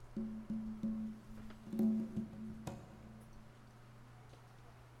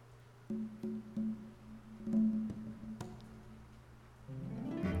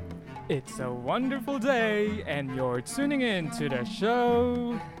It's a wonderful day, and you're tuning in to the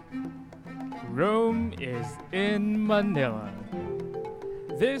show Rome is in Manila.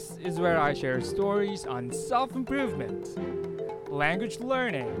 This is where I share stories on self improvement, language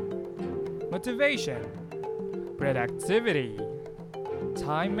learning, motivation, productivity,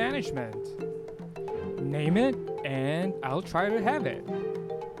 time management. Name it, and I'll try to have it.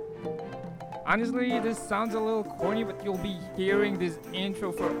 Honestly, this sounds a little corny, but you'll be hearing this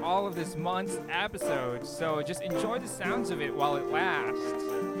intro for all of this month's episodes, so just enjoy the sounds of it while it lasts.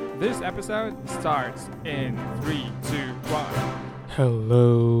 This episode starts in 3, 2, 1.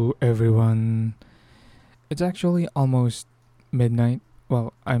 Hello, everyone. It's actually almost midnight.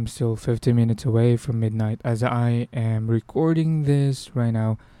 Well, I'm still 50 minutes away from midnight as I am recording this right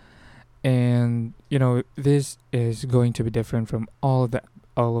now. And, this is going to be different from all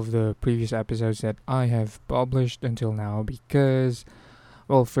of the previous episodes that I have published until now because,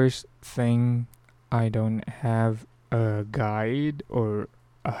 well, first thing, I don't have a guide or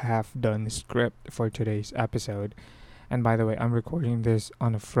a half done script for today's episode. And by the way, I'm recording this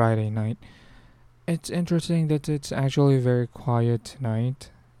on a Friday night. It's interesting that it's actually very quiet tonight.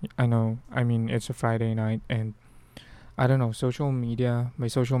 I know, it's a Friday night, and I don't know, my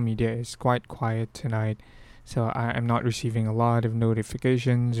social media is quite quiet tonight. So I'm not receiving a lot of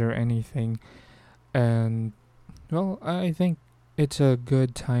notifications or anything. And, well, I think it's a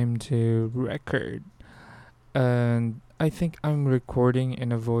good time to record. And I think I'm recording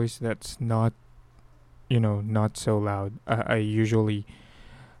in a voice that's not so loud. I usually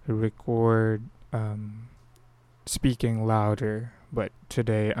record speaking louder, but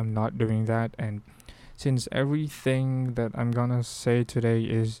today I'm not doing that. And since everything that I'm gonna say today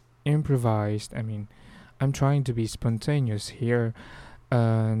is improvised, I'm trying to be spontaneous here,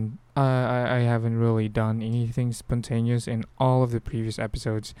 and I haven't really done anything spontaneous in all of the previous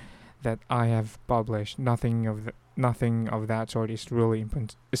episodes that I have published. Nothing of that sort is really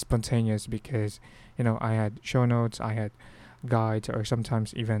spontaneous because I had show notes, I had guides, or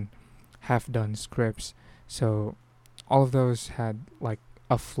sometimes even half done scripts. So all of those had like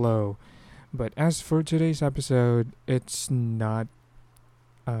a flow. But as for today's episode, it's not.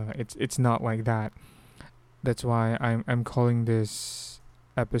 It's not like that. That's why I'm calling this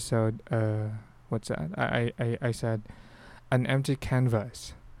episode what's that? I said an empty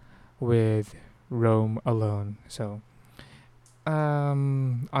canvas with Rome alone. So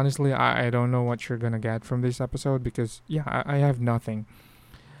honestly, I don't know what you're gonna get from this episode because I have nothing.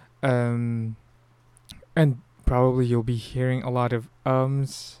 Um and probably you'll be hearing a lot of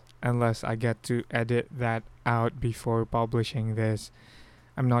unless I get to edit that out before publishing this.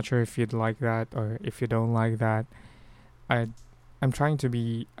 I'm not sure if you'd like that or if you don't like that. I I'm trying to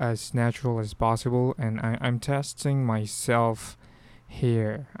be as natural as possible, and I'm testing myself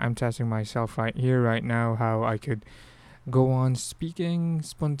here. I'm testing myself right here right now how I could go on speaking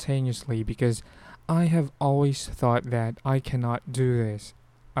spontaneously because I have always thought that I cannot do this.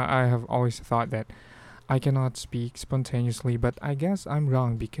 I have always thought that I cannot speak spontaneously, but I guess I'm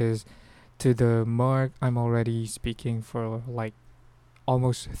wrong because to the mark I'm already speaking for like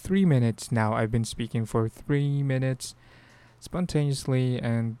almost 3 minutes now. I've been speaking for 3 minutes spontaneously,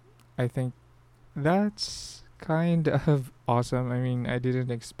 and I think that's kind of awesome. I didn't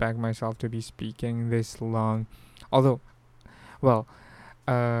expect myself to be speaking this long. Although, well,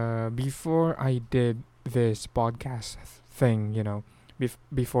 before I did this podcast thing,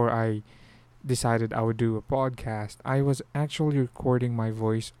 before I decided I would do a podcast, I was actually recording my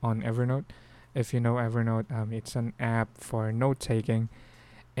voice on Evernote. If you know Evernote, it's an app for note taking,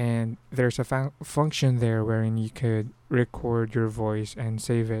 and there's a function there wherein you could record your voice and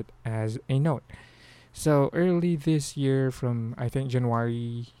save it as a note. So early this year, from I think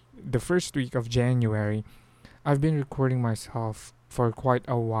January, the first week of January, I've been recording myself for quite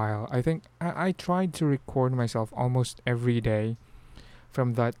a while. I think I tried to record myself almost every day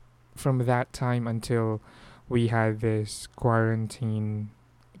from that time until we had this quarantine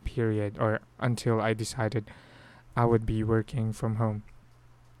period, or until I decided I would be working from home.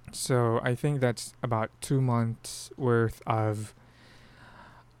 So I think that's about 2 months worth of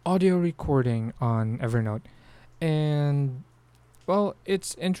audio recording on Evernote. And, well,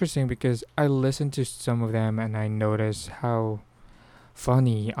 it's interesting because I listened to some of them and I noticed how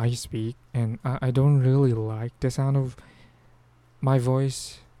funny I speak, and I don't really like the sound of my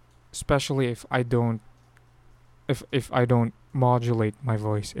voice, especially if I don't modulate my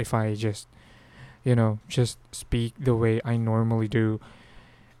voice, if I just speak the way I normally do.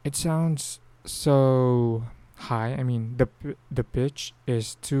 it sounds so high. I mean, the pitch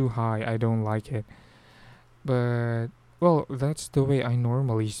is too high. I don't like it. But well, that's the way I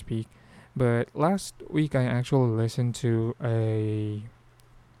normally speak. But last week I actually listened to a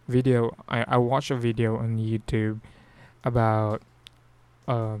video. I watched a video on YouTube about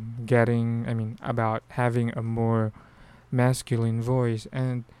about having a more masculine voice,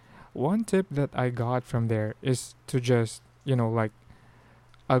 and one tip that I got from there is to just, like,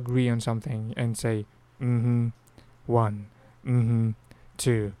 agree on something and say mm-hmm, one, mm-hmm,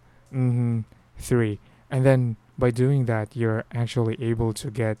 two, mm-hmm, three. And then by doing that, you're actually able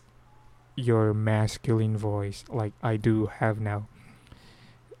to get your masculine voice like I do have now.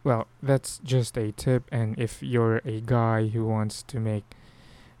 Well, that's just a tip, and if you're a guy who wants to make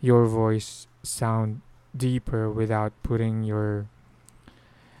your voice sound deeper without putting your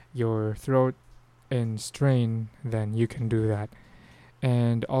throat in strain, then you can do that.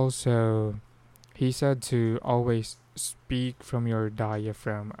 And also, he said to always speak from your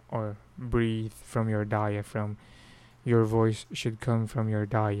diaphragm or breathe from your diaphragm. Your voice should come from your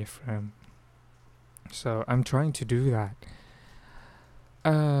diaphragm. So I'm trying to do that.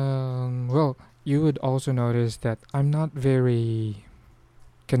 Well, you would also notice that I'm not very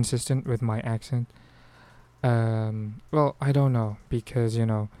consistent with my accent. Well, I don't know because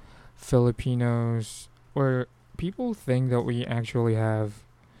Filipinos or people think that we actually have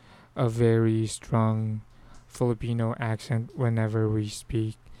a very strong Filipino accent whenever we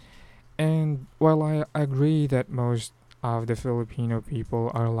speak. And while I agree that most of the Filipino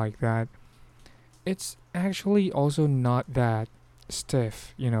people are like that, it's actually also not that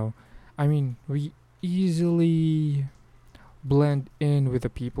stiff. I mean, we easily blend in with the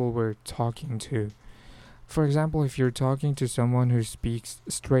people we're talking to. For example, if you're talking to someone who speaks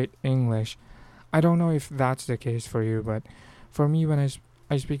straight English, I don't know if that's the case for you, but for me, when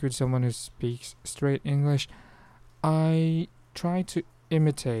I speak with someone who speaks straight English, I try to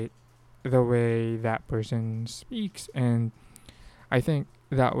imitate the way that person speaks, and I think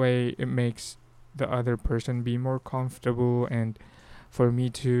that way it makes the other person be more comfortable, and for me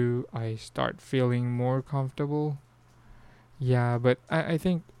too, I start feeling more comfortable. Yeah, but I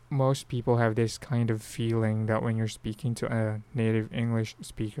think most people have this kind of feeling that when you're speaking to a native English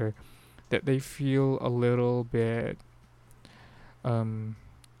speaker, that they feel a little bit um,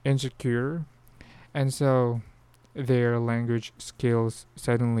 insecure, and so their language skills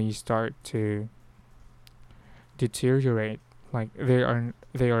suddenly start to deteriorate. Like they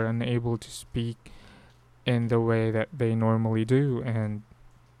are unable to speak in the way that they normally do, and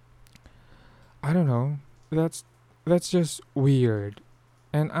I don't know. That's that's just weird,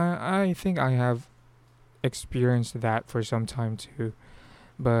 and I think I have experienced that for some time too.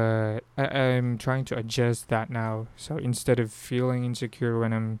 But I'm trying to adjust that now. So instead of feeling insecure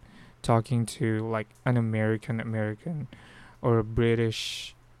when I'm talking to like an American or a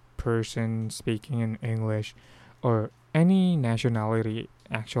British person speaking in English, or any nationality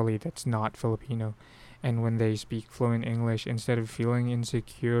actually that's not Filipino, and when they speak fluent English, instead of feeling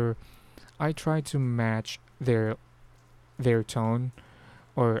insecure, I try to match their tone,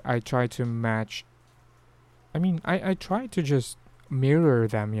 or I try to match. I try to just mirror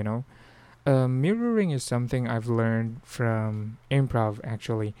them. Mirroring is something I've learned from improv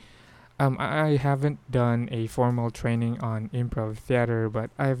actually. I haven't done a formal training on improv theater, but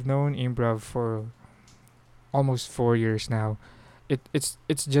I've known improv for almost 4 years now. It's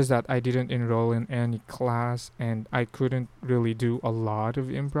just that I didn't enroll in any class, and I couldn't really do a lot of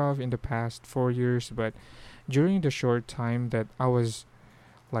improv in the past 4 years. But during the short time that I was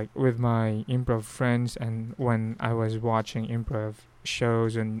like with my improv friends, and when I was watching improv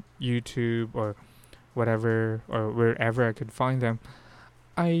shows on YouTube or whatever or wherever I could find them,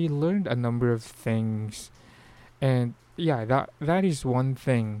 I learned a number of things. And yeah, that is one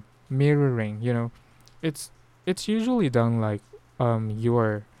thing. Mirroring. It's usually done like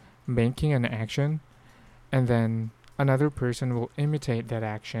you're making an action, and then another person will imitate that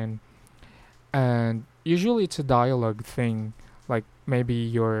action, and usually it's a dialogue thing, like maybe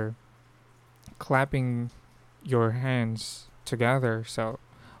you're clapping your hands together, so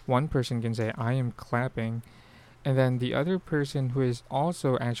one person can say I am clapping, and then the other person who is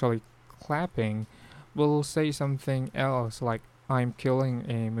also actually clapping will say something else like I'm killing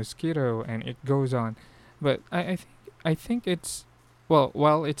a mosquito, and it goes on. But I think it's, well,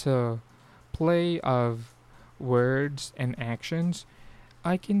 while it's a play of words and actions,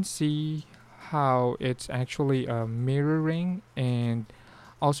 I can see how it's actually mirroring, and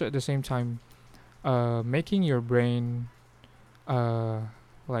also at the same time making your brain uh,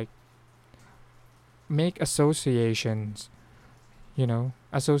 like make associations, you know.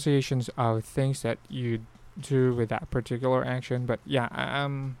 associations of things that you do with that particular action. But yeah,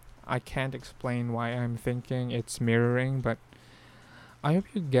 I can't explain why I'm thinking it's mirroring, but I hope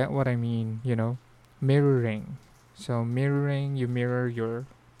you get what I mean, mirroring. So mirroring, you mirror your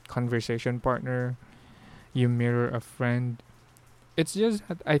conversation partner, you mirror a friend. It's just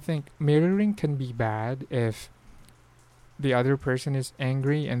that I think mirroring can be bad if the other person is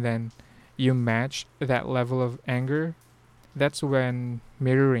angry and then you match that level of anger. That's when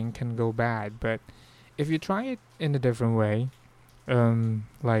mirroring can go bad. But if you try it in a different way,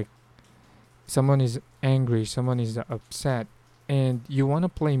 like someone is angry, someone is upset, and you want to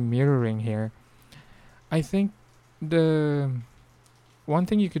play mirroring here, I think the one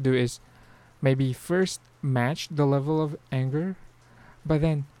thing you could do is maybe first match the level of anger, but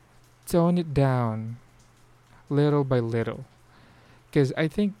then tone it down little by little. Because I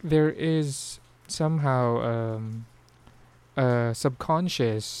think there is somehow a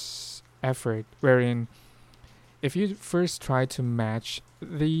subconscious effort wherein if you first try to match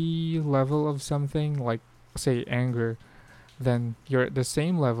the level of something, like say anger, then you're at the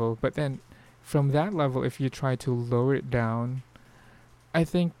same level, but then from that level, if you try to lower it down, I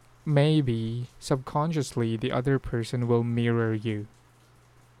think maybe subconsciously the other person will mirror you.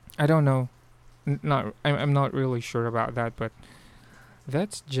 I don't know. I'm not really sure about that, but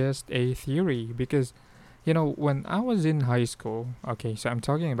that's just a theory because when I was in high school, okay, so I'm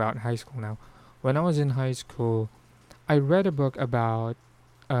talking about high school now. When I was in high school, I read a book about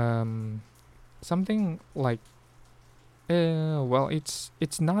um something like well, it's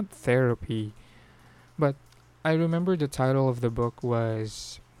not therapy, but I remember the title of the book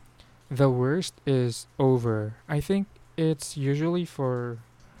was The Worst Is Over. I think it's usually for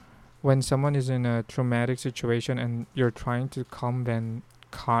when someone is in a traumatic situation and you're trying to calm them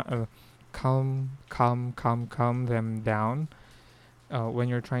down, when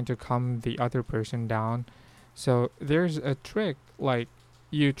you're trying to calm the other person down. So there's a trick, like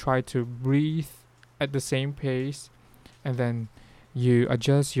you try to breathe at the same pace, and then you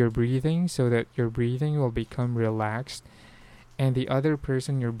adjust your breathing so that your breathing will become relaxed, and the other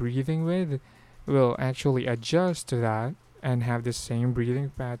person you're breathing with will actually adjust to that and have the same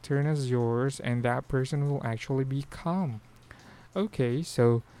breathing pattern as yours, and that person will actually be calm. Okay,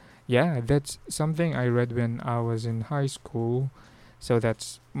 so yeah, that's something I read when I was in high school. So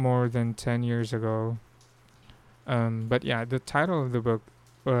that's more than 10 years ago. But yeah, the title of the book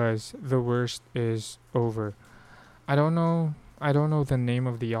was The Worst Is Over. I don't know. I don't know the name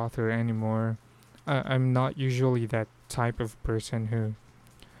of the author anymore. I'm not usually that type of person who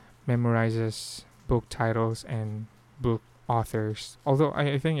memorizes book titles and book authors. Although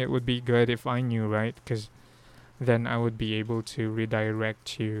I think it would be good if I knew, right? Because then I would be able to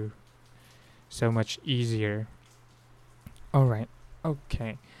redirect you so much easier. All right.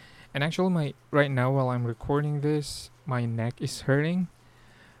 Okay. And actually, my right now while I'm recording this, my neck is hurting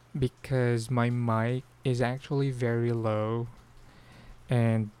because my mic is actually very low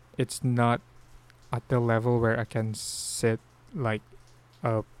and it's not at the level where I can sit like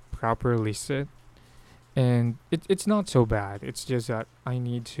properly sit. And it's not so bad. It's just that I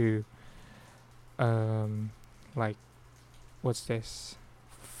need to um like what's this?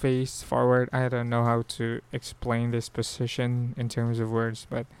 Face forward. I don't know how to explain this position in terms of words,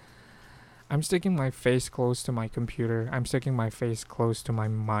 but I'm sticking my face close to my computer. I'm sticking my face close to my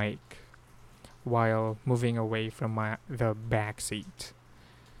mic while moving away from the back seat.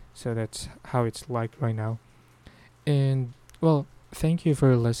 So that's how it's like right now. And well, thank you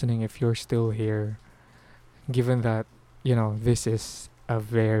for listening if you're still here. Given that, this is a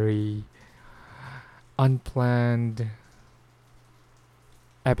very unplanned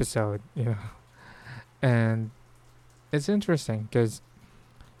episode, and it's interesting because,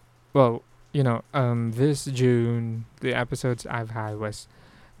 well, this June, the episodes I've had was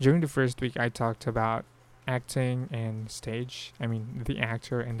during the first week I talked about acting and stage. I mean, the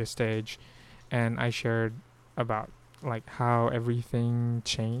actor and the stage, and I shared about like how everything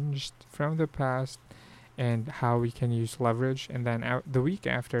changed from the past and how we can use leverage. And then the week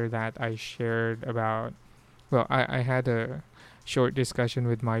after that, I shared about, well, I had a short discussion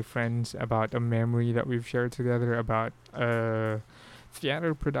with my friends about a memory that we've shared together about a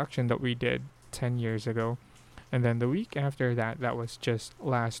theater production that we did 10 years ago. And then the week after that, that was just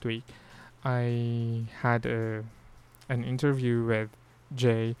last week, I had an interview with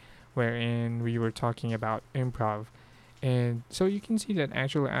Jay wherein we were talking about improv. And so you can see that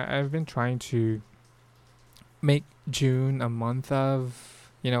actually I've been trying to make June a month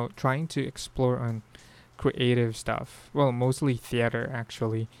of, trying to explore on creative stuff. Well, mostly theater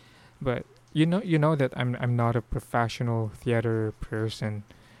actually, but you know that I'm not a professional theater person.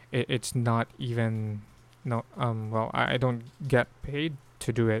 It's not even no well I don't get paid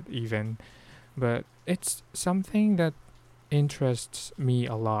to do it even, but it's something that interests me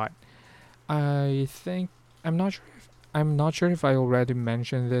a lot. I think I'm not sure if I already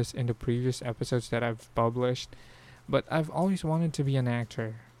mentioned this in the previous episodes that I've published, but I've always wanted to be an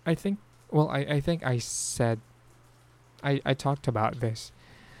actor. I think I think I said I talked about this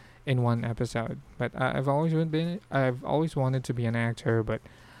in one episode, but I've always wanted to be an actor, but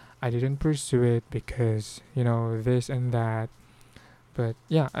I didn't pursue it because this and that. But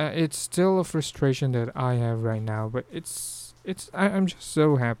yeah, it's still a frustration that I have right now. But I'm just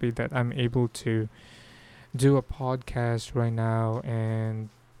so happy that I'm able to do a podcast right now, and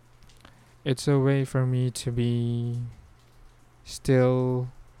it's a way for me to be still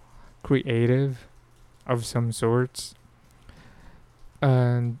creative of some sorts.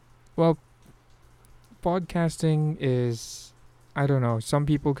 And well, podcasting is, I don't know, some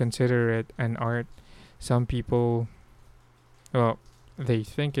people consider it an art. Some people, well, they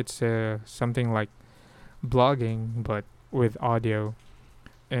think it's something like blogging but with audio.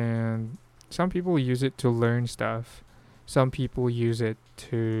 And some people use it to learn stuff. Some people use it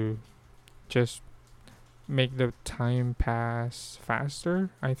to just make the time pass faster,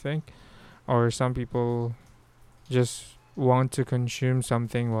 I think. Or some people just want to consume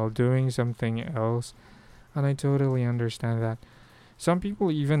something while doing something else. And I totally understand that. Some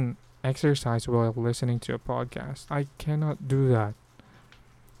people even exercise while listening to a podcast. I cannot do that.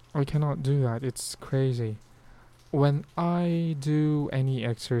 I cannot do that. It's crazy. When I do any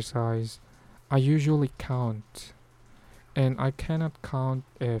exercise, I usually count. And I cannot count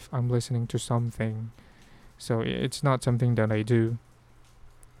if I'm listening to something. So it's not something that I do.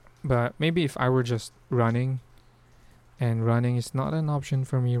 But maybe if I were just running, and running is not an option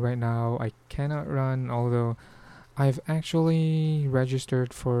for me right now. I cannot run, although I've actually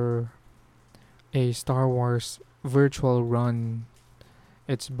registered for a Star Wars virtual run.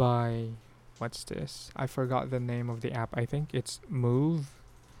 It's by, what's this? I forgot the name of the app. I think it's Move,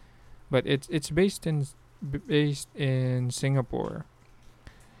 but it's based in Singapore.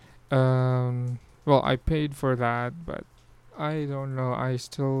 Well, I paid for that, but I don't know. I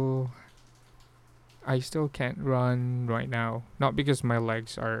still can't run right now. Not because my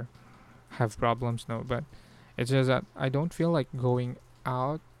legs are have problems, no, but it's just that I don't feel like going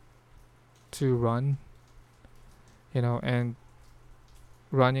out to run, and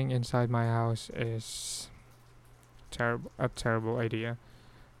running inside my house is a terrible idea.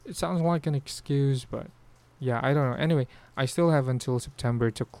 It sounds like an excuse, but yeah, I don't know. Anyway, I still have until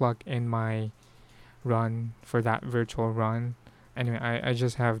September to clock in my run for that virtual run. Anyway, I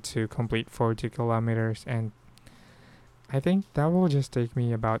just have to complete 40 kilometers, and I think that will just take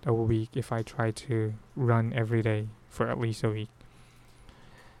me about a week if I try to run every day for at least a week.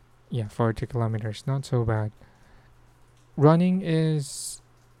 Yeah, 40 kilometers, not so bad. Running is.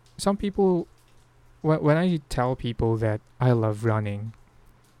 Some people. When I tell people that I love running,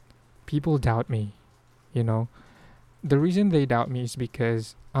 people doubt me, you know? The reason they doubt me is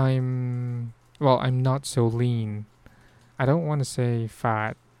because I'm not so lean. I don't want to say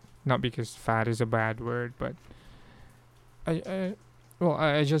fat, not because fat is a bad word, but I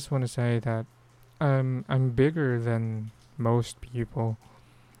I just want to say that I'm bigger than most people,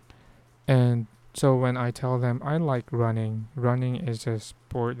 and so when I tell them I like running, running is a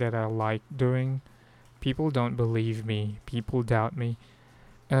sport that I like doing, people don't believe me. People doubt me,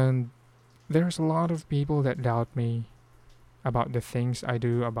 and there's a lot of people that doubt me about the things I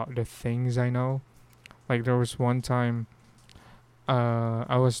do, about the things I know. Like there was one time,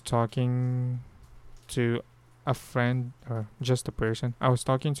 I was talking to a friend or just a person. I was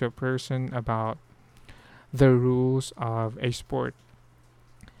talking to a person about the rules of a sport,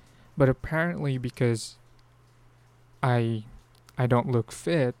 but apparently because I I don't look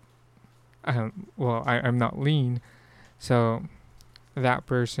fit, I'm not lean, so that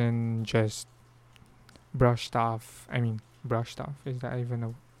person just brushed off. I mean, brushed off. Is that even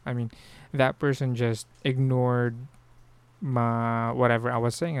a? I mean, that person just ignored my whatever I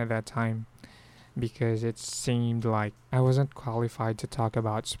was saying at that time because it seemed like I wasn't qualified to talk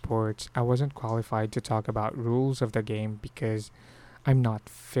about sports. I wasn't qualified to talk about rules of the game because I'm not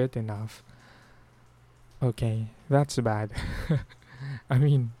fit enough. Okay, that's bad. I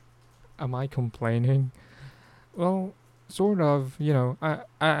mean, am I complaining? Well, sort of.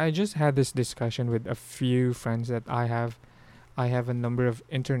 I just had this discussion with a few friends that I have. I have a number of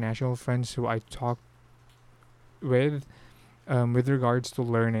international friends who I talk with regards to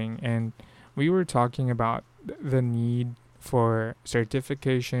learning, and we were talking about the need for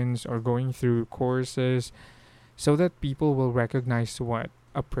certifications or going through courses so that people will recognize what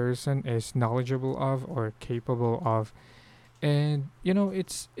a person is knowledgeable of or capable of. And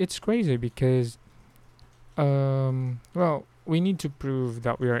it's crazy because well, we need to prove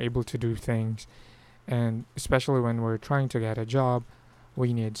that we are able to do things, and especially when we're trying to get a job,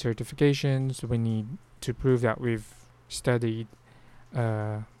 we need certifications. We need to prove that we've studied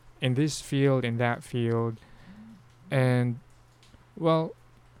uh, in this field, in that field, and well,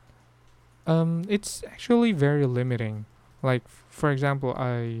 it's actually very limiting. Like, for example,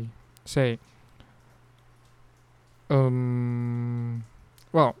 I say, um,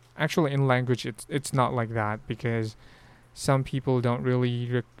 well, actually, in language, it's not like that because some people don't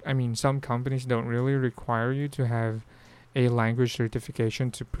really. Some companies don't really require you to have a language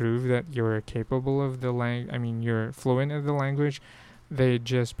certification to prove that you're capable of the you're fluent in the language. They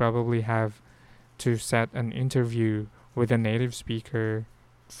just probably have to set an interview with a native speaker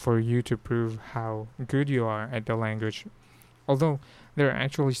for you to prove how good you are at the language. Although there are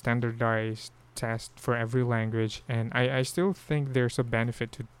actually standardized tests for every language, and I still think there's a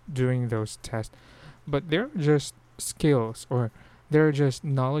benefit to doing those tests, but they're just skills, or they're just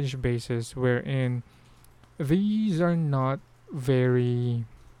knowledge bases wherein these are not very.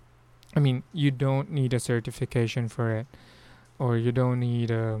 You don't need a certification for it, or you don't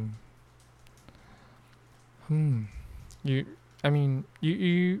need hmm you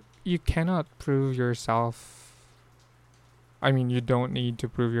you cannot prove yourself. You don't need to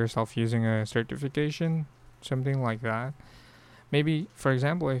prove yourself using a certification, something like that. Maybe, for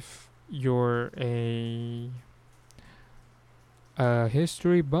example, if you're a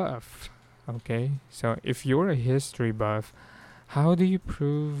history buff, okay? So if you're a history buff, how do you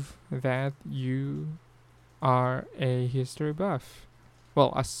prove that you are a history buff?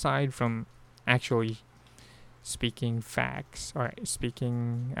 Well, aside from actually speaking facts or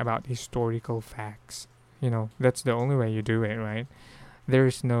speaking about historical facts, that's the only way you do it, right? There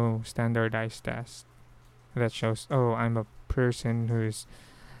is no standardized test that shows, oh, I'm a person who's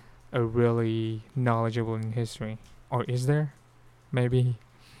a really knowledgeable in history. Or is there? Maybe.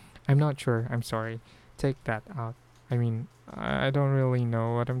 I'm not sure. I'm sorry. Take that out. I don't really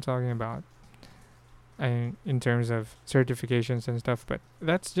know what I'm talking about in terms of certifications and stuff, but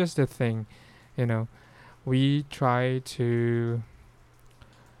that's just the thing, you know. We try to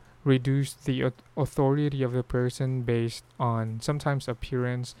reduce the authority of the person based on sometimes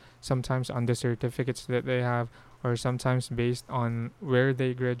appearance, sometimes on the certificates that they have, or sometimes based on where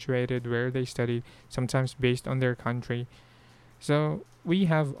they graduated, where they studied, sometimes based on their country. So we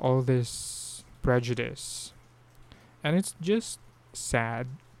have all this prejudice, and it's just sad,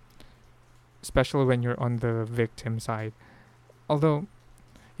 especially when you're on the victim side. Although,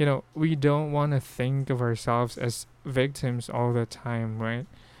 we don't want to think of ourselves as victims all the time, right?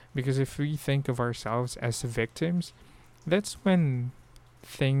 Because if we think of ourselves as victims, that's when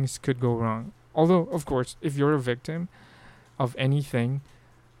things could go wrong. Although, of course, if you're a victim of anything,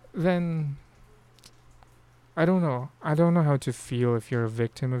 then I don't know. I don't know how to feel if you're a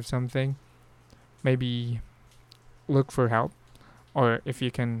victim of something. Maybe look for help, or if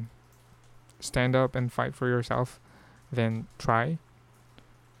you can stand up and fight for yourself, then try.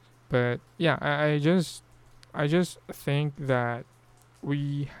 But yeah, I just think that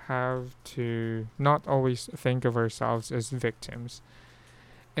we have to not always think of ourselves as victims.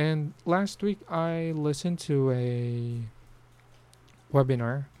 And last week I listened to a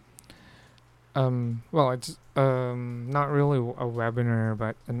webinar. Well, it's not really a webinar,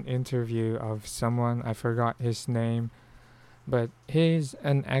 but an interview of someone. I forgot his name, but he's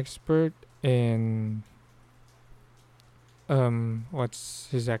an expert in what's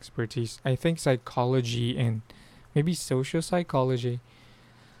his expertise? I think psychology and maybe social psychology.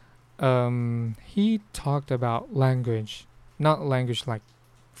 He talked about language, not language like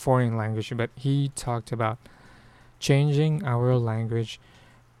foreign language, but he talked about changing our language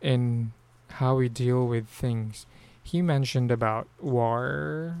in how we deal with things. He mentioned about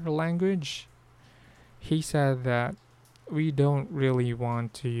war language. He said that we don't really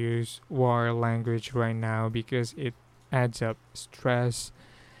want to use war language right now because it adds up stress.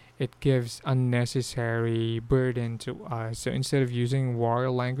 It gives unnecessary burden to us. So instead of using war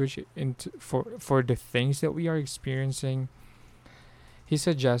language for the things that we are experiencing, he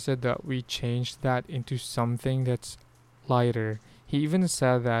suggested that we change that into something that's lighter. He even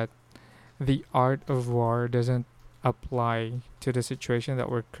said that the art of war doesn't apply to the situation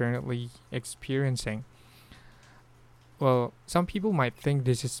that we're currently experiencing. Well, some people might think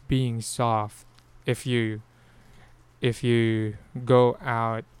this is being soft if you go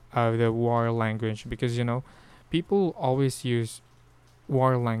out of the war language, because people always use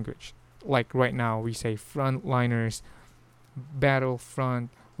war language. Like right now, we say frontliners,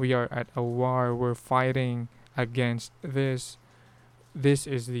 battlefront. We are at a war. We're fighting against this. This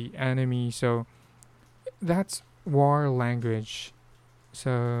is the enemy. So that's war language.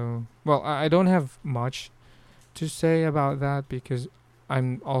 So, well, I don't have much to say about that because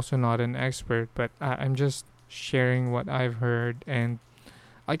I'm also not an expert, but I'm just sharing what I've heard, and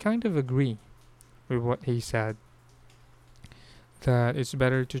I kind of agree with what he said, that it's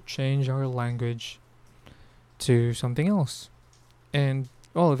better to change our language to something else. And,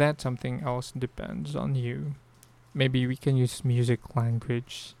 well, that something else depends on you. Maybe we can use music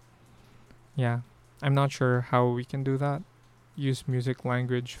language. Yeah. I'm not sure how we can do that. Use music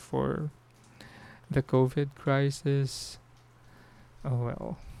language for the COVID crisis. Oh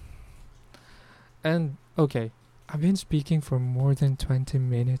well. And okay, I've been speaking for more than 20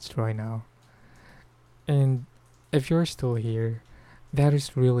 minutes right now. And if you're still here, that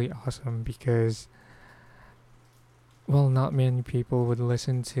is really awesome because, well, not many people would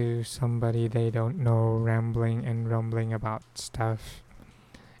listen to somebody they don't know rambling and rumbling about stuff.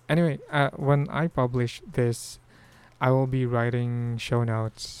 Anyway, when I publish this, I will be writing show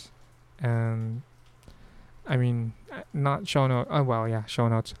notes. And I mean, not show notes. Oh, well, yeah, show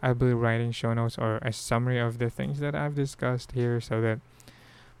notes. I'll be writing show notes or a summary of the things that I've discussed here so that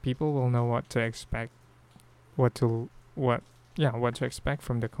people will know what to expect, what, yeah, what to expect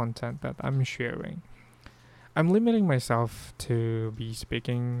from the content that I'm sharing. I'm limiting myself to be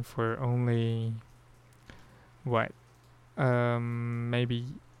speaking for only what, maybe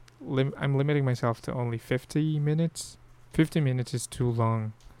I'm limiting myself to only 50 minutes. 50 minutes is too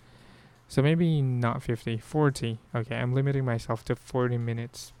long. So maybe not 50, 40. Okay, I'm limiting myself to 40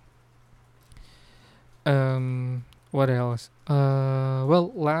 minutes. What else?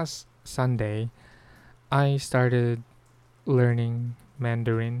 Well, last Sunday, I started learning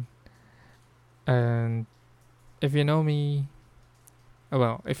Mandarin. And if you know me,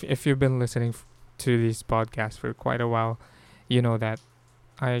 well, if you've been listening to this podcast for quite a while, you know that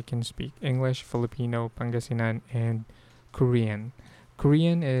I can speak English, Filipino, Pangasinan, and Korean.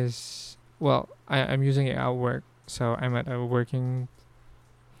 Korean is, well, I'm using it at work, so I'm at a working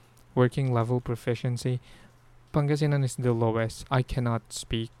level proficiency. Pangasinan is the lowest. I cannot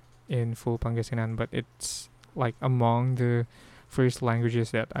speak in full Pangasinan, but it's like among the first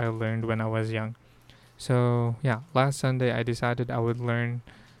languages that I learned when I was young. So yeah, last Sunday I decided I would learn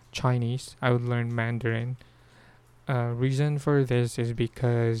Chinese. I would learn Mandarin. Reason for this is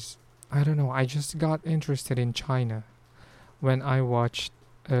because I don't know. I just got interested in China when I watched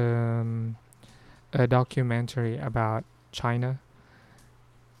a documentary about China,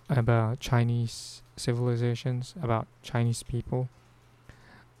 about Chinese civilizations, about Chinese people.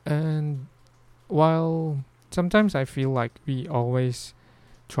 And while sometimes I feel like we always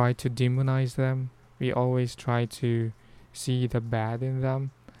try to demonize them, we always try to see the bad in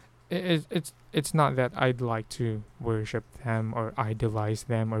them. It's not that I'd like to worship them or idolize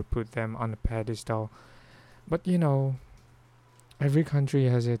them or put them on a pedestal, but every country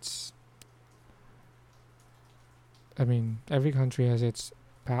has its. I mean, every country has its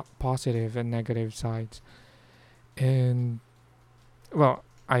positive and negative sides, and well,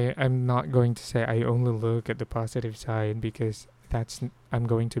 I'm not going to say I only look at the positive side because I'm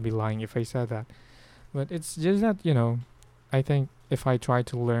going to be lying if I said that. But it's just that I think if I try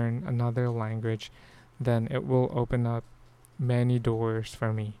to learn another language, then it will open up many doors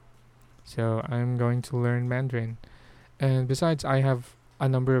for me. So I'm going to learn Mandarin. And besides, I have a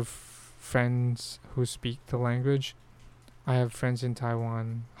number of friends who speak the language. I have friends in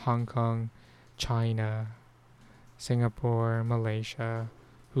Taiwan, Hong Kong, China, Singapore, Malaysia,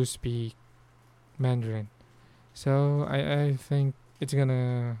 who speak Mandarin. So I think it's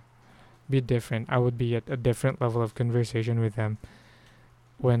gonna be different. I would be at a different level of conversation with them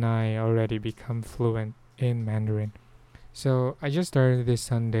when I already become fluent in Mandarin. So I just started this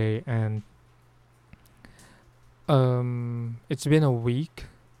Sunday, and it's been a week.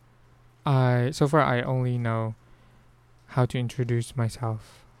 So far I only know how to introduce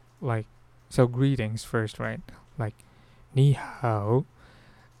myself. Like, so greetings first, right? Like, ni hao.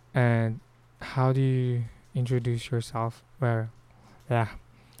 And how do you introduce yourself? Yeah.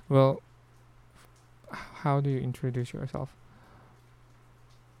 Well, how do you introduce yourself?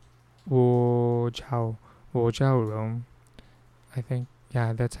 我叫荣. I think,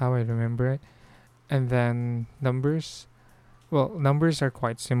 yeah, that's how I remember it. And then numbers. Well, numbers are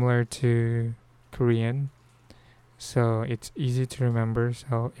quite similar to Korean, so it's easy to remember.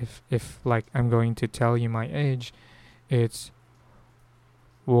 So if like I'm going to tell you my age, it's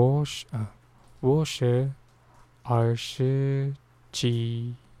我是20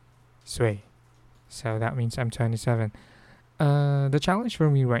岁. So that means I'm 27. The challenge for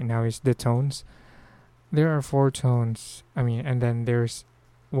me right now is the tones. There are four tones. I mean, and then there's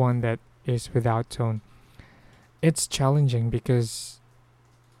one that is without tone. It's challenging because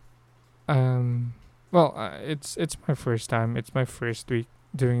um it's my first time. It's my first week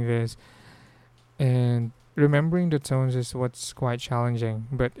doing this, and remembering the tones is what's quite challenging.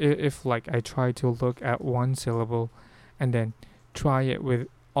 But if like I try to look at one syllable and then try it with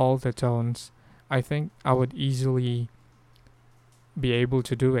all the tones, I think I would easily be able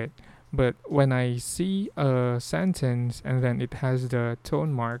to do it. But when I see a sentence and then it has the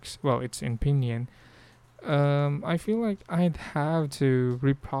tone marks, well, it's in pinyin, I feel like I'd have to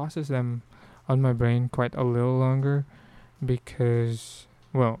reprocess them on my brain quite a little longer because,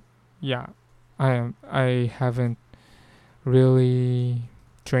 well, yeah, I haven't really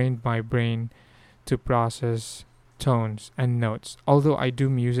trained my brain to process tones and notes. Although I do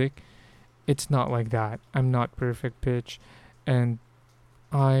music, it's not like that. I'm not perfect pitch, and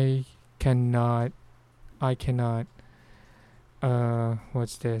I cannot I cannot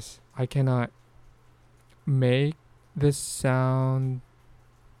what's this? I cannot make the sound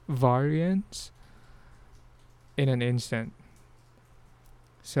variants in an instant.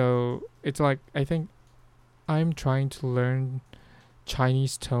 So it's like I think I'm trying to learn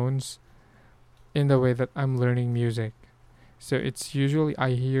Chinese tones in the way that I'm learning music. So it's usually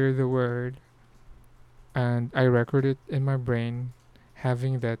I hear the word and I record it in my brain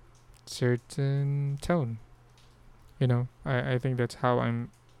having that certain tone. I think that's how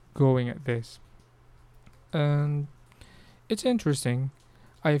I'm going at this. And it's interesting.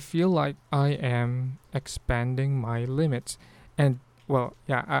 I feel like I am expanding my limits. And, well,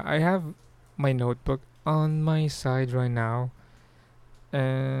 yeah, I have my notebook on my side right now.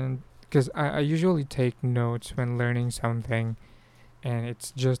 And because I usually take notes when learning something, and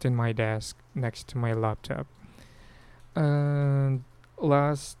it's just in my desk next to my laptop. And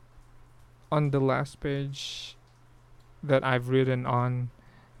last on the last page that I've written on,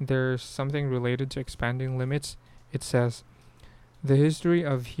 there's something related to expanding limits. It says, the history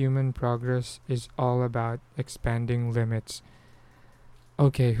of human progress is all about expanding limits.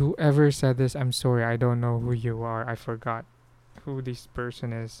 Okay, whoever said this, I'm sorry, I don't know who you are. I forgot who this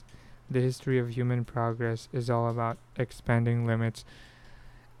person is. The history of human progress is all about expanding limits.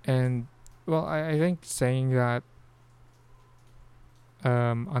 And, well, I think saying that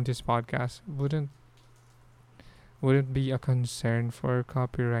on this podcast wouldn't be a concern for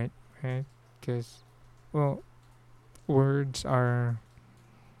copyright, right? Because, well, words are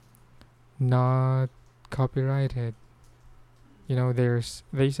not copyrighted.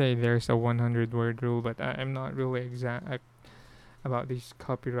 They say there's a 100 word rule, but I'm not really exact about this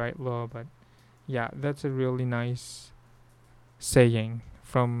copyright law. But yeah, that's a really nice saying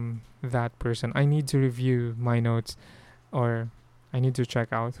from that person. I need to review my notes, or I need to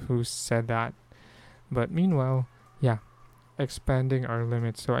check out who said that. But meanwhile, yeah, expanding our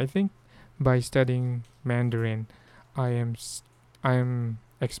limits. So I think by studying Mandarin, I am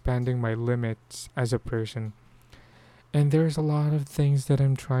expanding my limits as a person. And there's a lot of things that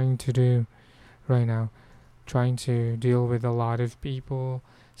I'm trying to do right now. Trying to deal with a lot of people.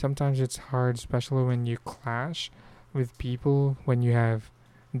 Sometimes it's hard, especially when you clash with people, when you have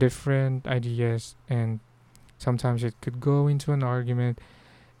different ideas, and sometimes it could go into an argument.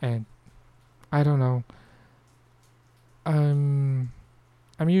 And I don't know. I'm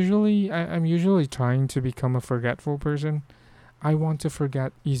I'm usually trying to become a forgetful person. I want to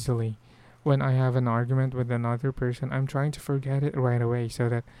forget easily. When I have an argument with another person, I'm trying to forget it right away so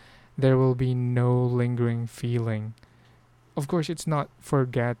that there will be no lingering feeling. Of course, it's not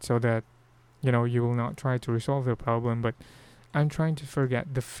forget so that you will not try to resolve the problem, but I'm trying to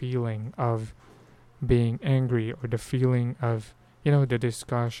forget the feeling of being angry, or the feeling of the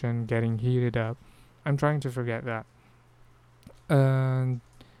discussion getting heated up. I'm trying to forget that. And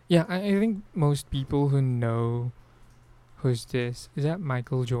yeah, I think most people who know who's this, is that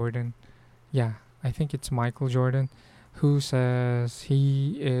Michael Jordan? Yeah, I think it's Michael Jordan who says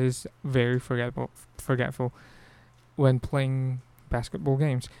he is very forgetful when playing basketball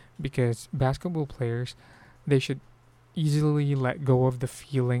games, because basketball players, they should easily let go of the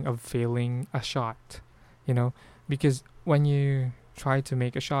feeling of failing a shot, you know, because when you try to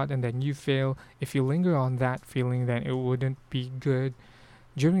make a shot and then you fail, if you linger on that feeling, then it wouldn't be good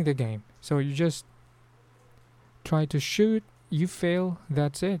during the game. So you just try to shoot, you fail,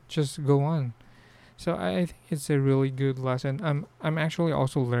 that's it, just go on. So I think it's a really good lesson. I'm actually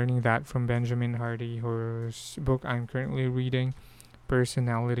also learning that from Benjamin Hardy, whose book I'm currently reading,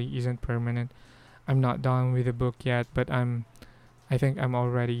 Personality Isn't Permanent. I'm not done with the book yet, but I think I'm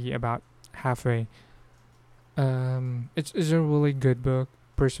already about halfway. It's a really good book.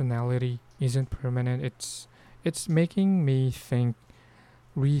 Personality isn't permanent. It's making me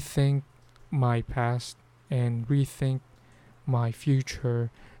rethink my past and rethink my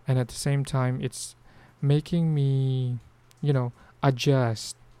future, and at the same time it's making me, you know,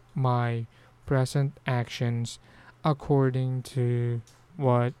 adjust my present actions according to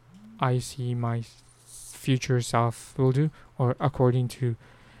what I see my future self will do, or according to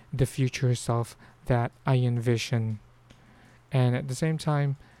the future self that I envision. And at the same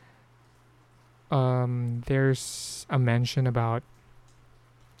time, there's a mention about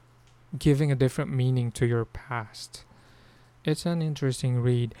giving a different meaning to your past. It's an interesting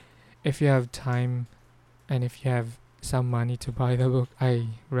read. If you have time and if you have some money to buy the book, I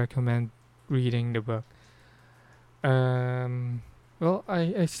recommend reading the book. Um,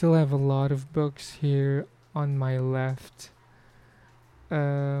 I still have a lot of books here on my left.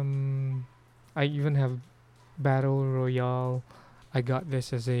 Um, I even have Battle Royale. I got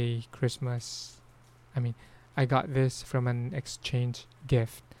this as a Christmas. I mean, I got this from an exchange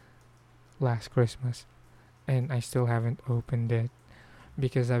gift last Christmas, and I still haven't opened it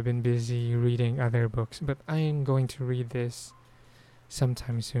because I've been busy reading other books. But I am going to read this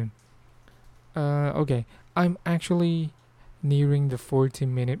sometime soon. Okay, I'm actually nearing the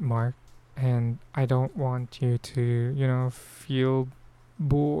 40-minute mark, and I don't want you to, feel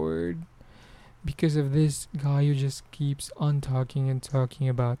bored because of this guy who just keeps on talking and talking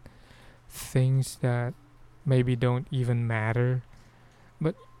about things that maybe don't even matter.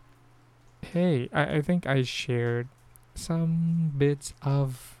 But hey, I think I shared some bits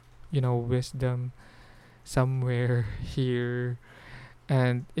of, wisdom somewhere here.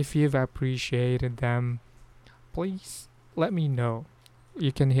 And if you've appreciated them, please let me know.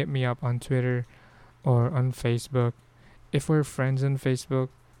 You can hit me up on Twitter or on Facebook. If we're friends on Facebook,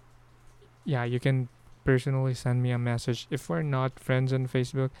 yeah, you can personally send me a message. If we're not friends on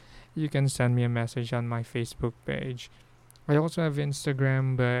Facebook, you can send me a message on my Facebook page. I also have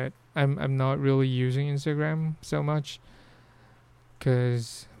Instagram, but I'm not really using Instagram so much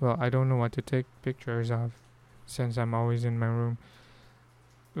because, well, I don't know what to take pictures of since I'm always in my room.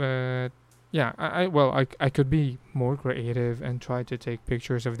 But yeah, I could be more creative and try to take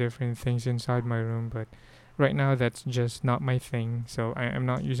pictures of different things inside my room, but right now that's just not my thing. So I'm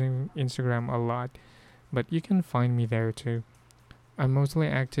not using Instagram a lot, but you can find me there too. I'm mostly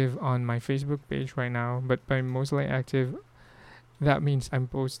active on my Facebook page right now, but by mostly active, that means I'm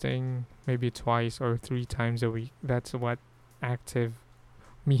posting maybe twice or three times a week. That's what active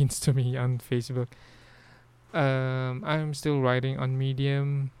means to me on Facebook. I'm still writing on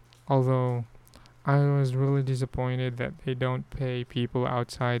Medium, although I was really disappointed that they don't pay people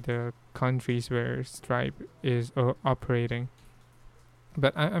outside the countries where Stripe is operating.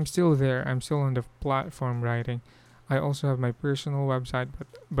 But I'm still there. I'm still on the platform writing. I also have my personal website,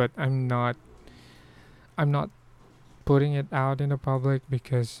 but I'm not putting it out in the public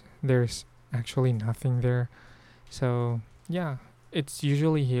because there's actually nothing there. So yeah, it's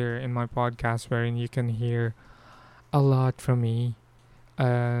usually here in my podcast wherein you can hear a lot from me.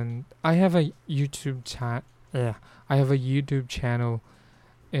 And I have a YouTube chat. Yeah, I have a YouTube channel,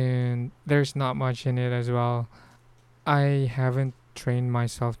 and there's not much in it as well. I haven't trained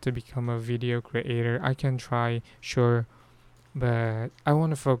myself to become a video creator. I can try, sure, but I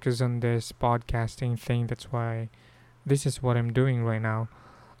want to focus on this podcasting thing. That's why this is what I'm doing right now.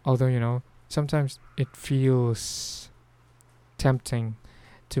 Although, sometimes it feels tempting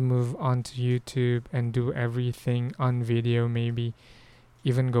to move on to YouTube and do everything on video, maybe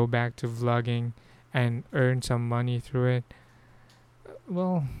even go back to vlogging and earn some money through it.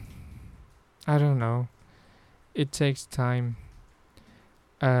 Well, I don't know. It takes time.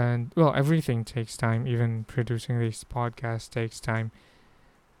 And, well, everything takes time. Even producing this podcast takes time.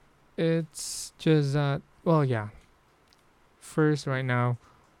 It's just that, well, yeah. First, right now,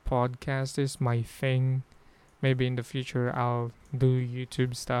 podcast is my thing. Maybe in the future, I'll do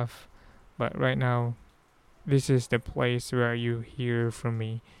YouTube stuff. But right now, this is the place where you hear from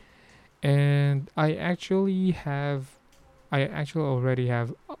me. And I actually already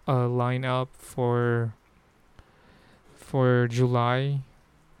have a lineup for July.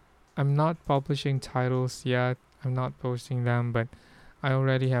 I'm not publishing titles yet. I'm not posting them, but I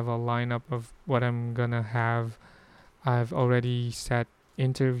already have a lineup of what I'm gonna have. I've already set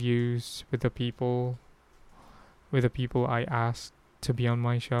interviews with the people I asked to be on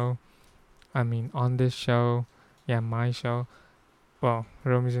my show. I mean, on this show, yeah, my show. Well,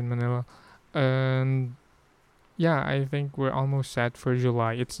 Rome is in Manila, and yeah, I think we're almost set for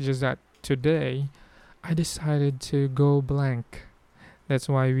July. It's just that today I decided to go blank. That's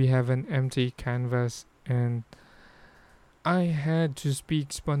why we have an empty canvas, and I had to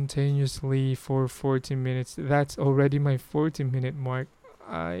speak spontaneously for 40 minutes. That's already my 40-minute mark.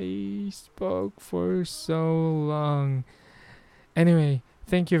 I spoke for so long. Anyway,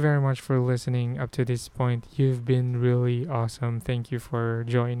 thank you very much for listening up to this point. You've been really awesome. Thank you for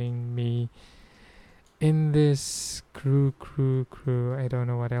joining me in this crew. I don't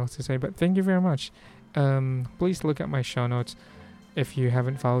know what else to say, but thank you very much. Please look at my show notes. If you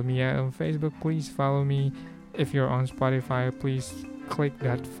haven't followed me yet on Facebook, please follow me. If you're on Spotify, please click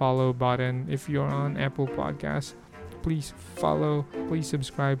that follow button. If you're on Apple Podcasts, please follow, please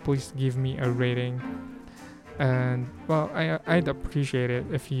subscribe, please give me a rating. And well, I'd appreciate it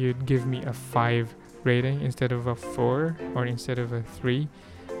if you'd give me a 5 rating instead of a 4 or instead of a 3.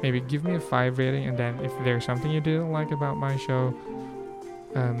 Maybe give me a 5 rating, and then if there's something you didn't like about my show,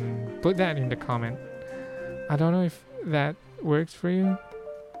 put that in the comment. I don't know if that works for you.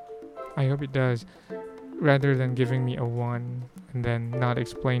 I hope it does. Rather than giving me a 1 and then not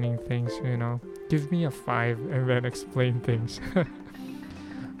explaining things, give me a 5 and then explain things.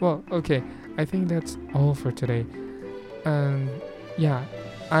 Well, okay, I think that's all for today. Yeah,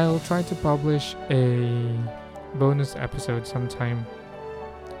 I'll try to publish a bonus episode sometime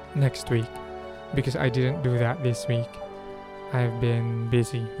next week, because I didn't do that this week. I've been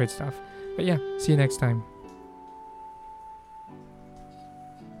busy with stuff. But yeah, see you next time.